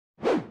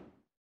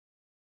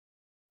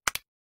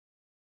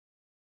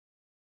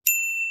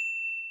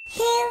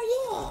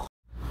Hell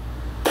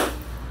yeah.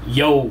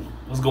 Yo,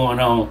 what's going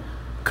on?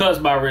 Cuts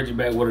by Reggie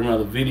back with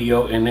another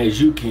video, and as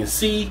you can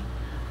see,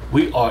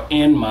 we are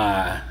in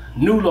my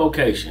new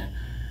location.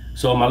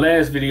 So in my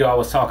last video, I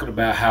was talking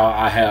about how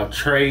I have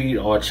trade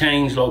or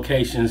changed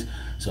locations.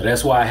 So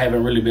that's why I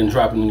haven't really been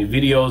dropping any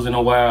videos in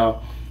a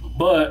while,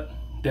 but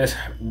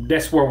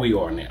that's where we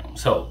are now.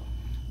 So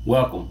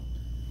welcome.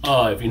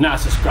 If you're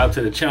not subscribed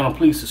to the channel,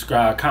 please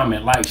subscribe,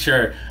 comment, like,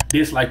 share,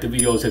 dislike the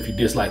videos if you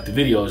dislike the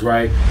videos,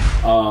 right?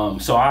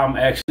 So I'm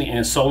actually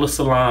in Solar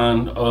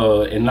Salon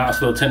in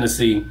Knoxville,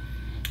 Tennessee.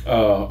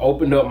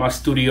 Opened up my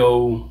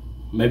studio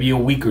maybe a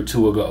week or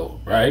two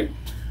ago, right?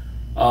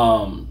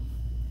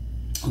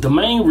 The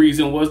main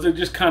reason was to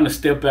just kind of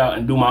step out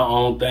and do my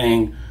own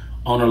thing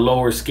on a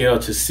lower scale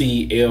to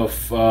see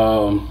if,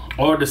 or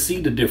to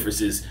see the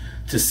differences,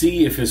 to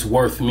see if it's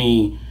worth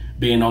me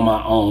being on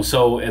my own.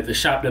 So at the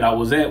shop that I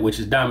was at, which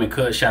is Diamond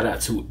Cut, shout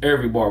out to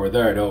every barber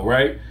there though,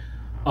 right?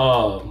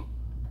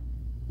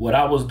 What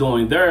I was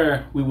doing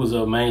there, we was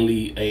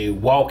mainly a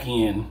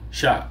walk-in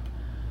shop.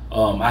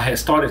 I had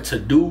started to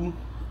do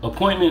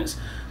appointments,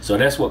 so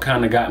that's what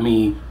kind of got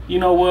me, you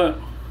know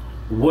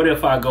what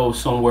if I go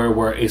somewhere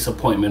where it's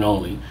appointment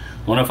only?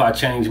 What if I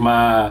change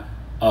my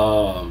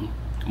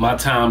my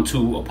time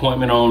to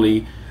appointment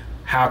only?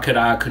 How could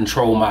I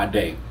control my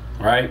day,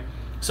 right?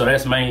 So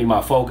that's mainly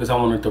my focus. I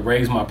wanted to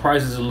raise my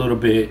prices a little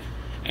bit,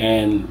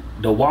 and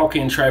the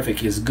walk-in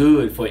traffic is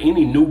good. For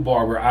any new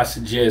barber, I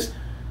suggest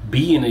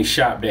be in a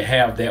shop that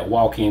have that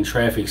walk-in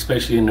traffic,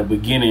 especially in the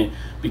beginning,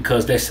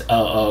 because that's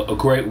a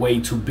great way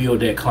to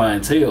build that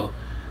clientele.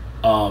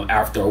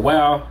 After a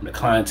while, the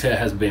clientele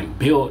has been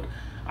built.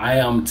 I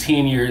am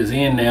 10 years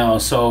in now,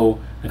 so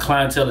the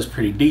clientele is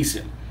pretty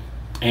decent.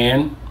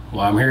 And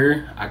while I'm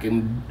here,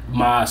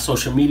 my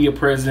social media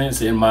presence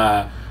and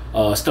my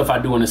stuff I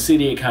do in the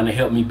city, it kind of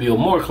helped me build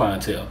more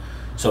clientele.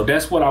 So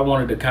that's what I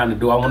wanted to kind of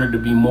do. I wanted to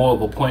be more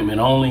of appointment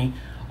only.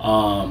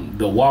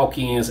 The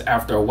walk-ins,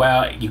 after a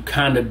while, you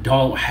kind of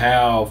don't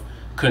have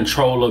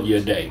control of your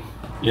day.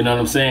 You know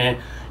what I'm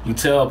saying? You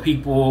tell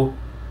people,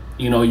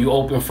 you know, you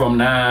open from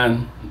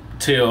 9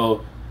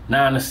 till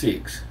 9 to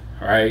 6,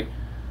 right?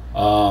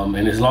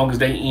 And as long as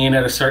they in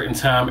at a certain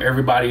time,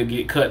 everybody will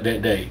get cut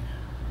that day.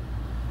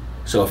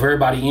 So if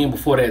everybody in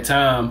before that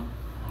time,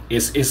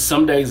 it's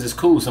some days it's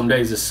cool, some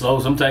days it's slow,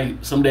 some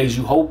days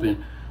you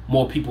hoping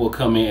more people will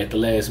come in at the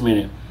last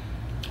minute.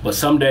 But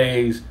some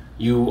days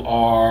you're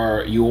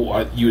there,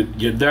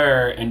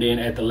 and then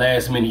at the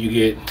last minute you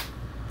get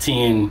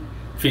 10,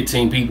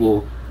 15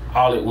 people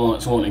all at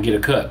once wanting to get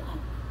a cut,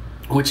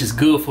 which is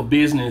good for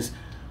business.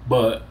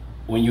 But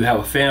when you have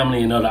a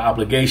family and other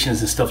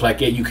obligations and stuff like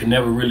that, you can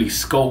never really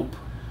scope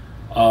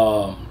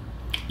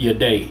your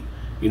day.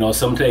 You know,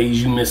 some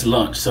days you miss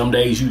lunch, some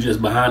days you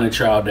just behind the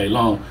trial day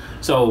long.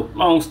 So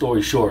long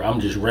story short, I'm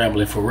just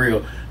rambling for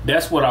real.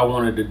 That's what I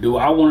wanted to do.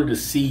 I wanted to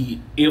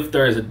see if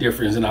there's a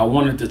difference, and I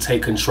wanted to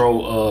take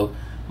control of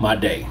my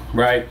day,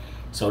 right?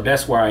 So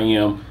that's where I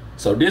am.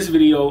 So this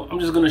video, I'm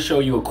just gonna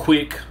show you a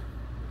quick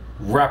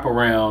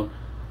wraparound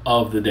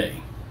of the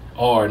day,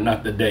 or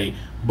not the day,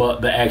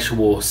 but the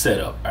actual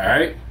setup, all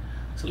right?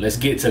 So let's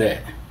get to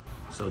that.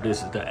 So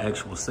this is the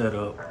actual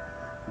setup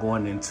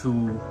going into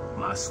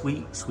my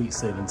suite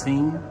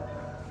 17.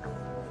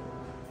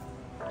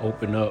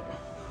 Open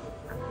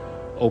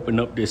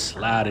up this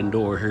sliding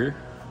door here,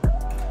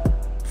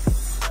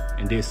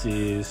 and this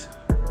is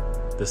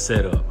the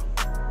setup.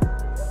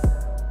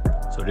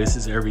 So this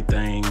is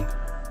everything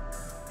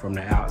from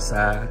the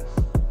outside.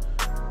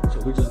 So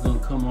we're just gonna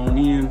come on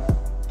in,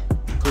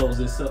 close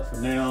this up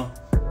for now.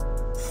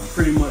 I'm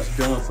pretty much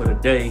done for the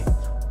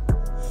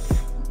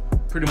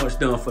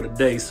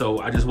day. So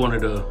I just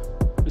wanted to,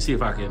 let me see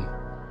if I can.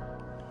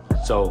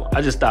 So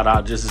I just thought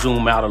I'd just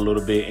zoom out a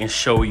little bit and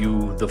show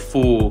you the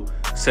full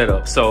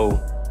setup. So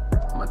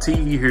my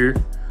TV here,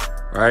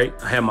 right?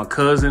 I have my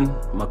cousin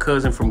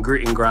from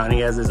Grit and Grind.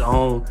 He has his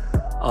own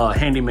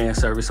handyman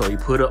service, so he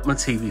put up my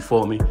TV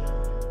for me.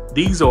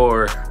 These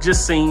are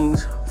just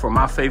scenes from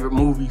my favorite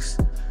movies.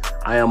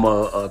 I am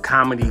a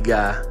comedy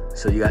guy,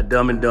 so you got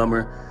Dumb and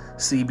Dumber,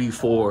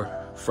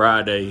 CB4,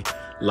 Friday,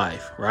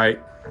 Life, right?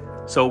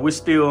 So we're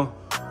still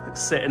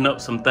setting up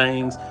some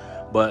things,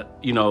 but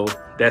you know,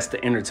 that's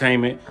the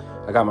entertainment.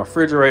 I got my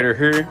refrigerator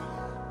here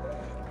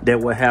that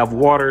will have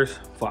waters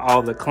for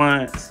all the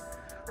clients.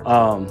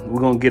 We're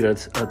gonna get a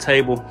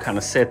table, kind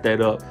of set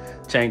that up,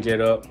 change that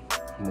up.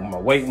 My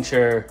waiting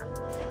chair,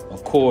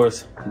 of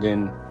course.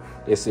 Then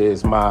this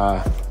is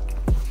my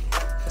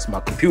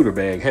computer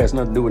bag. It has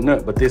nothing to do with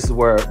nothing, but this is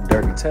where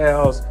dirty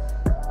towels.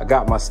 I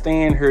got my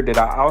stand here that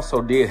I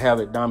also did have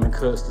at Diamond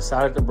Cuts.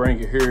 Decided to bring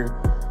it here.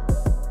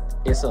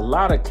 It's a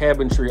lot of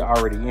cabinetry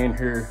already in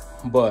here,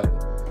 but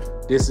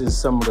this is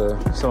some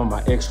of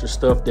my extra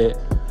stuff that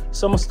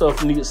some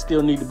stuff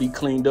still need to be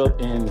cleaned up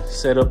and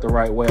set up the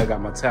right way. I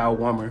got my towel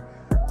warmer,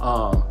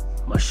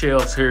 my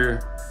shelves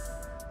here.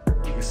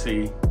 You can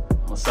see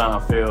my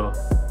Seinfeld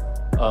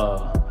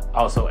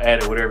also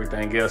added with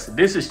everything else.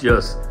 This is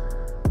just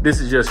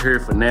here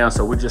for now,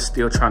 so we're just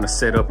still trying to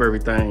set up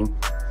everything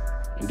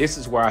And this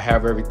is where I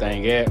have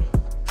everything at.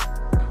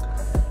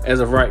 As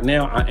of right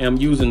now, I am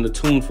using the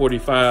Tune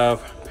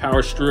 45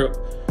 power strip,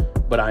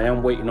 but I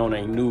am waiting on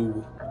a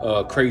new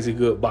Crazy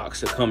Good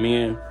box to come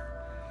in.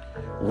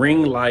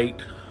 Ring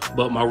light,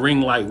 but my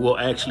ring light will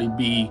actually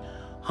be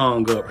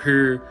hung up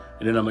here,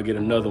 and then I'm gonna get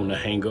another one to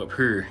hang up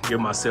here, give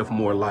myself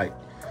more light.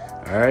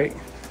 All right,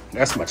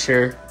 that's my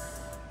chair.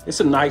 It's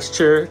a nice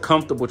chair,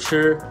 comfortable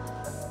chair.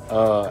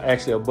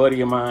 Actually, a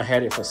buddy of mine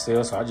had it for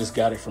sale, so I just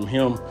got it from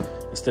him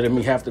instead of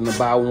me having to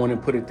buy one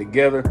and put it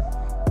together.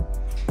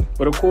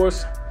 But of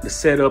course, the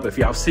setup, if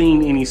y'all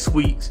seen any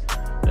suites,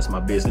 that's my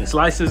business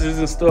licenses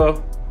and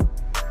stuff.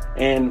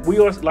 And we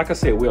are, like I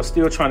said, we are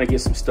still trying to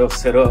get some stuff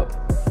set up.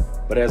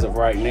 But as of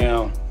right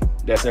now,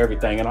 that's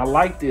everything. And I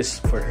like this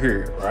for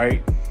here,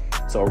 right?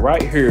 So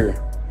right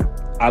here,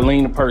 I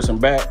lean the person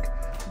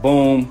back,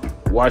 boom,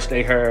 wash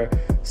their hair,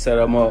 set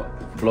them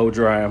up, blow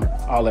dry them,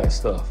 all that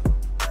stuff.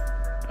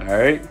 All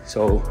right,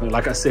 so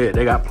like I said,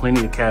 they got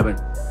plenty of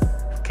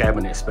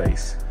cabinet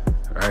space,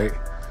 right?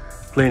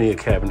 Plenty of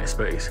cabinet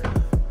space.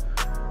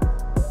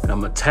 Got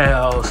my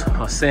towels,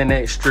 my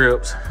Sanex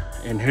strips,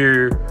 and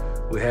here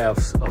we have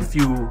a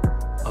few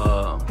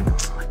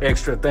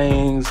extra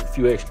things, a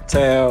few extra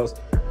towels.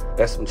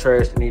 That's some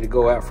trash that need to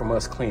go out from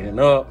us cleaning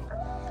up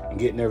and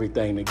getting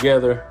everything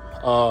together.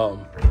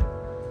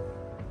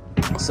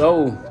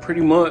 So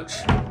pretty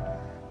much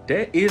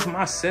that is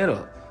my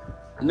setup.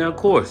 Now, of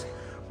course,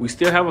 we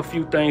still have a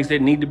few things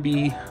that need to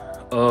be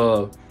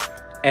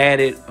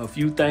added, a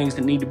few things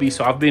that need to be.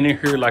 So I've been in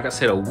here, like I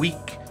said, a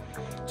week.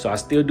 So I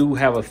still do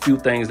have a few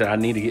things that I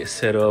need to get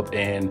set up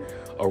and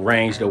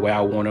arranged the way I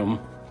want them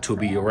to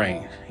be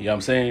arranged. You know what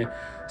I'm saying?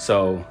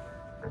 So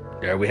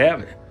there we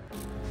have it.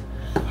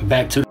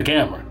 Back to the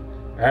camera.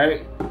 All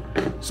right.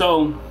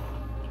 So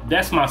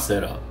that's my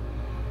setup.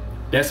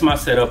 That's my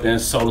setup in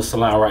Solar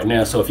Salon right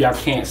now. So if y'all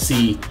can't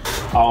see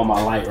all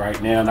my light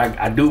right now, and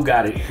I do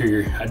got it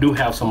here. I do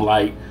have some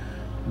light,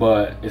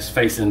 but it's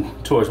facing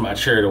towards my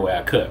chair the way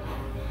I cut.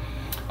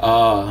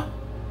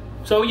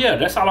 So yeah,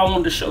 that's all I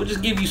wanted to show.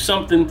 Just give you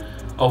something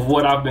of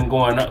what I've been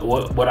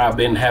what I've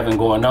been having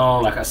going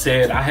on. Like I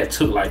said, I had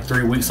took like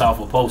 3 weeks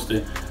off of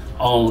posting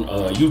on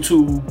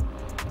YouTube.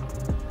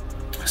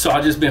 So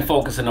I just been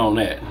focusing on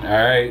that.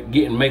 All right,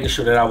 making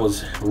sure that I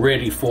was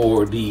ready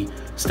for the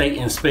state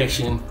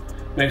inspection.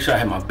 Make sure I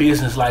had my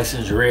business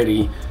license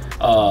ready.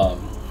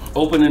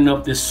 Opening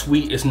up this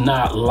suite is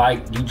not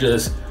like you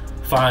just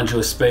find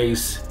your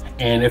space.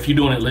 And if you're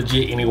doing it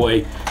legit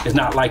anyway, it's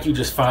not like you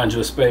just find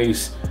your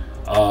space,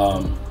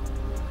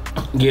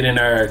 get in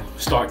there,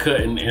 start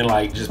cutting, and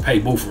like just pay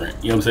booth rent.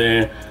 You know what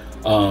I'm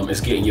saying?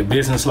 It's getting your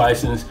business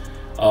license.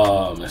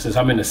 Since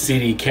I'm in the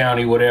city,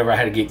 county, whatever, I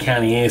had to get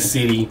county and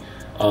city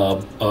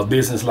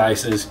business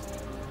license.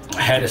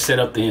 I had to set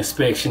up the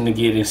inspection to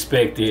get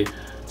inspected.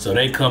 So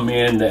they come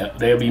in,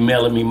 they'll be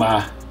mailing me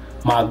my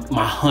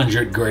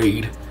 100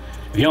 grade.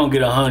 If you don't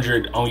get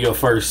 100 on your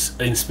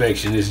first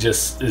inspection, it's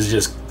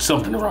just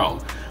something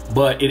wrong.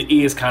 But it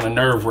is kind of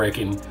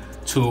nerve-wracking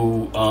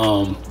to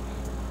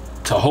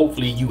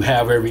hopefully you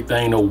have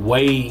everything the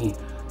way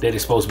that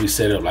it's supposed to be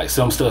set up. Like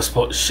some stuff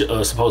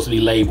supposed to be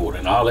labeled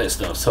and all that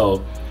stuff.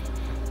 So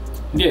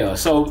yeah,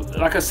 so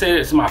like I said,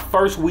 it's my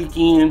first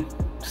weekend.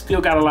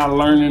 Still got a lot of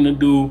learning to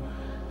do.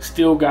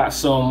 Still got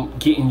some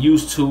getting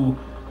used to.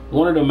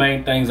 One of the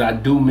main things I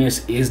do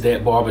miss is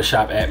that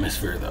barbershop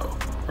atmosphere though,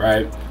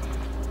 right?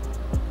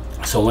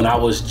 So when I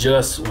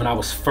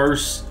was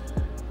first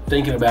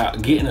thinking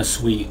about getting a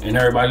suite and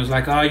everybody was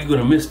like, oh, you're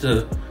gonna miss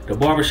the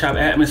barbershop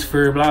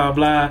atmosphere, blah,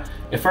 blah.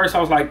 At first I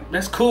was like,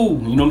 that's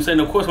cool. You know what I'm saying?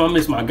 Of course I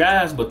miss my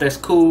guys, but that's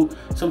cool.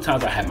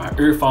 Sometimes I have my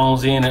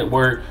earphones in at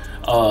work.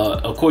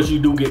 Of course you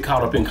do get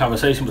caught up in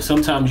conversation, but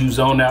sometimes you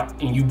zone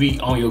out and you be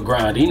on your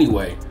grind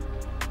anyway.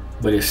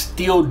 But it's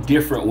still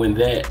different when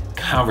that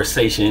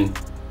conversation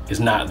is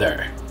not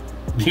there.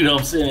 You know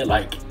what I'm saying?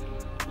 Like,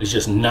 it's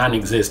just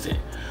non-existent.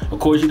 Of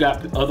course, you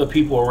got other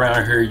people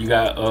around here. You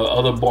got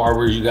other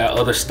barbers, you got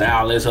other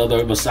stylists,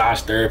 other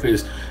massage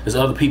therapists. There's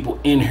other people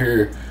in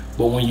here.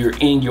 But when you're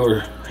in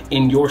your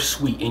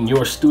suite, in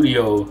your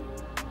studio,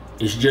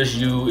 it's just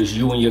you. It's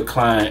you and your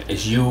client.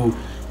 It's you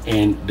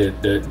and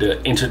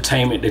the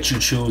entertainment that you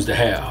choose to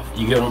have.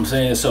 You get what I'm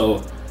saying?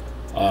 So,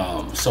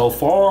 so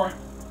far,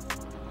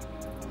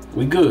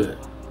 we good.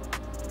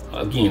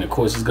 Again, of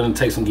course, it's gonna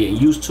take some getting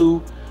used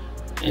to,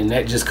 and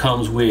that just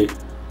comes with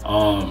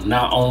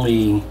not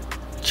only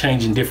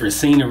changing different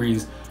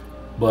sceneries,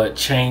 but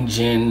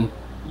changing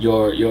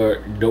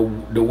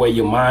the way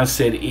your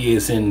mindset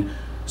is. And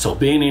so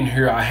being in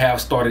here, I have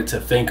started to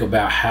think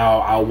about how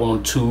I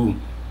want to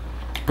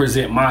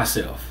present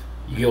myself.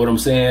 You get what I'm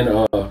saying?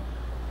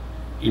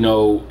 You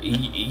know,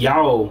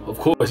 y'all, of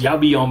course, y'all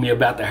be on me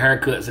about the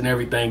haircuts and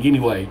everything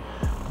anyway.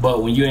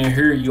 But when you're in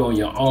here, you're on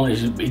your own.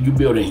 You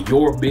building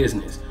your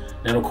business.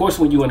 And of course,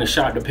 when you're in a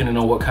shop, depending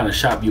on what kind of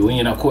shop you're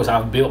in, of course,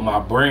 I've built my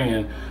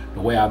brand the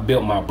way I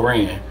built my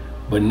brand.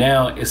 But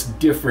now it's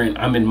different.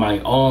 I'm in my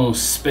own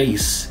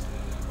space.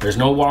 There's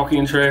no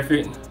walk-in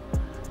traffic.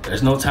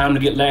 There's no time to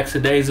get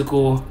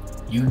lackadaisical.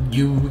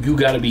 You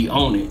got to be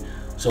on it.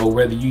 So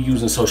whether you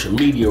using social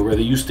media, whether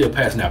you still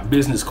passing out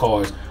business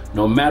cards,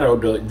 no matter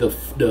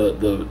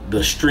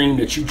the stream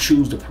that you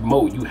choose to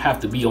promote, you have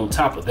to be on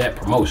top of that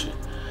promotion.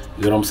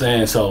 You know what I'm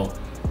saying? So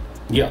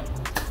yeah,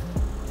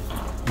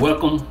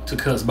 welcome to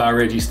Cuts by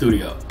Reggie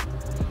Studio.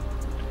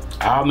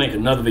 I'll make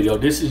another video.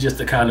 This is just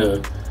to kind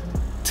of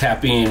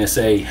tap in and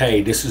say,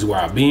 hey, this is where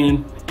I've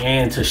been,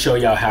 and to show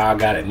y'all how I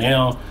got it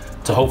now,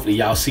 to hopefully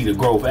y'all see the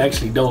growth.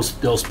 Actually,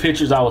 those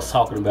pictures I was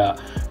talking about,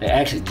 they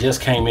actually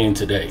just came in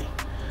today.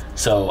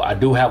 So I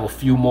do have a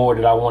few more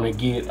that I want to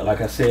get. Like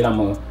I said, I'm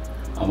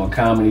a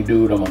comedy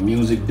dude, I'm a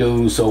music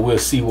dude, so we'll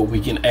see what we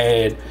can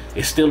add.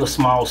 It's still a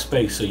small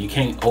space, so you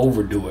can't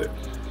overdo it.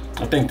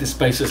 I think this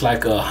space is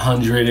like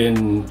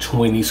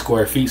 120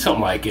 square feet,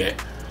 something like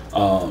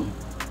that.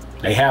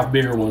 They have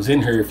bigger ones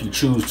in here if you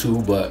choose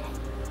to, but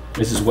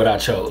this is what I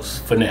chose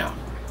for now,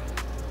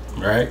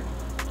 right?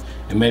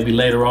 And maybe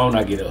later on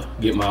I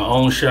get my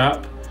own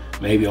shop,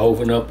 maybe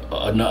open up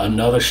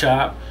another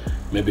shop,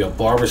 maybe a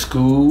barber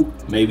school,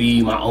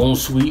 maybe my own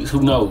suites,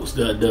 who knows?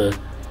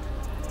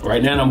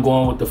 Right now I'm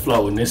going with the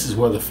flow, and this is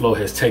where the flow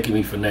has taken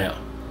me for now.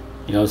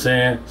 You know what I'm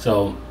saying?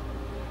 So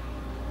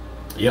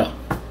yeah.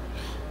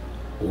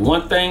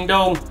 One thing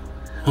though,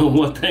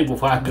 one thing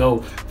before I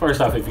go,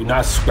 first off, if you're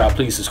not subscribed,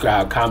 please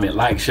subscribe, comment,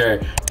 like,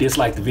 share,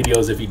 dislike the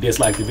videos if you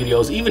dislike the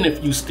videos. Even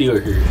if you still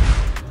here,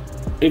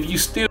 if you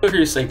still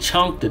here, say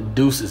chunk the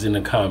deuces in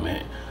the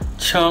comment.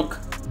 Chunk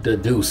the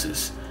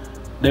deuces.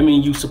 That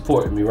means you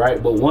support me,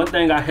 right? But one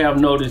thing I have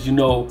noticed, you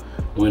know,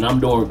 when I'm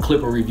doing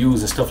clipper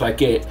reviews and stuff like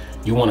that,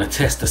 you want to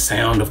test the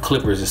sound of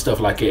clippers and stuff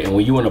like that. And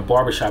when you in a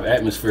barbershop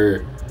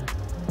atmosphere,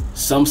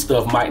 some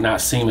stuff might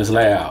not seem as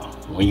loud.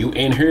 When you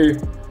in here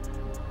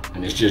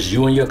and it's just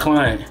you and your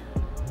client,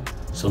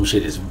 some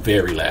shit is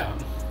very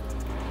loud.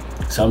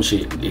 Some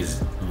shit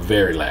is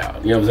very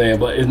loud. You know what I'm saying?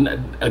 But it's not,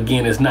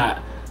 again, it's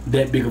not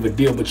that big of a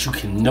deal, but you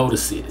can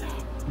notice it.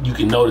 You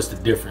can notice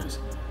the difference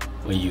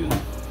when you.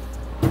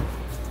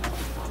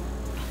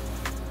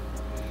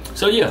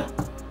 So yeah,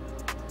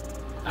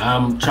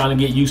 I'm trying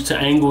to get used to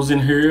angles in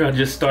here. I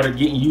just started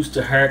getting used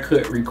to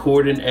haircut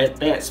recording at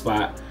that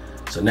spot.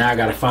 So now I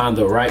gotta find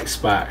the right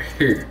spot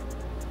here.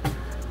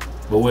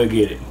 But we'll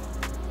get it.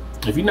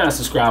 If you're not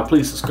subscribed,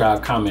 please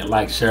subscribe, comment,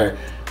 like, share,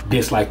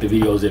 dislike the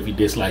videos if you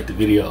dislike the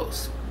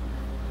videos.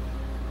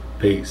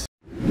 Peace.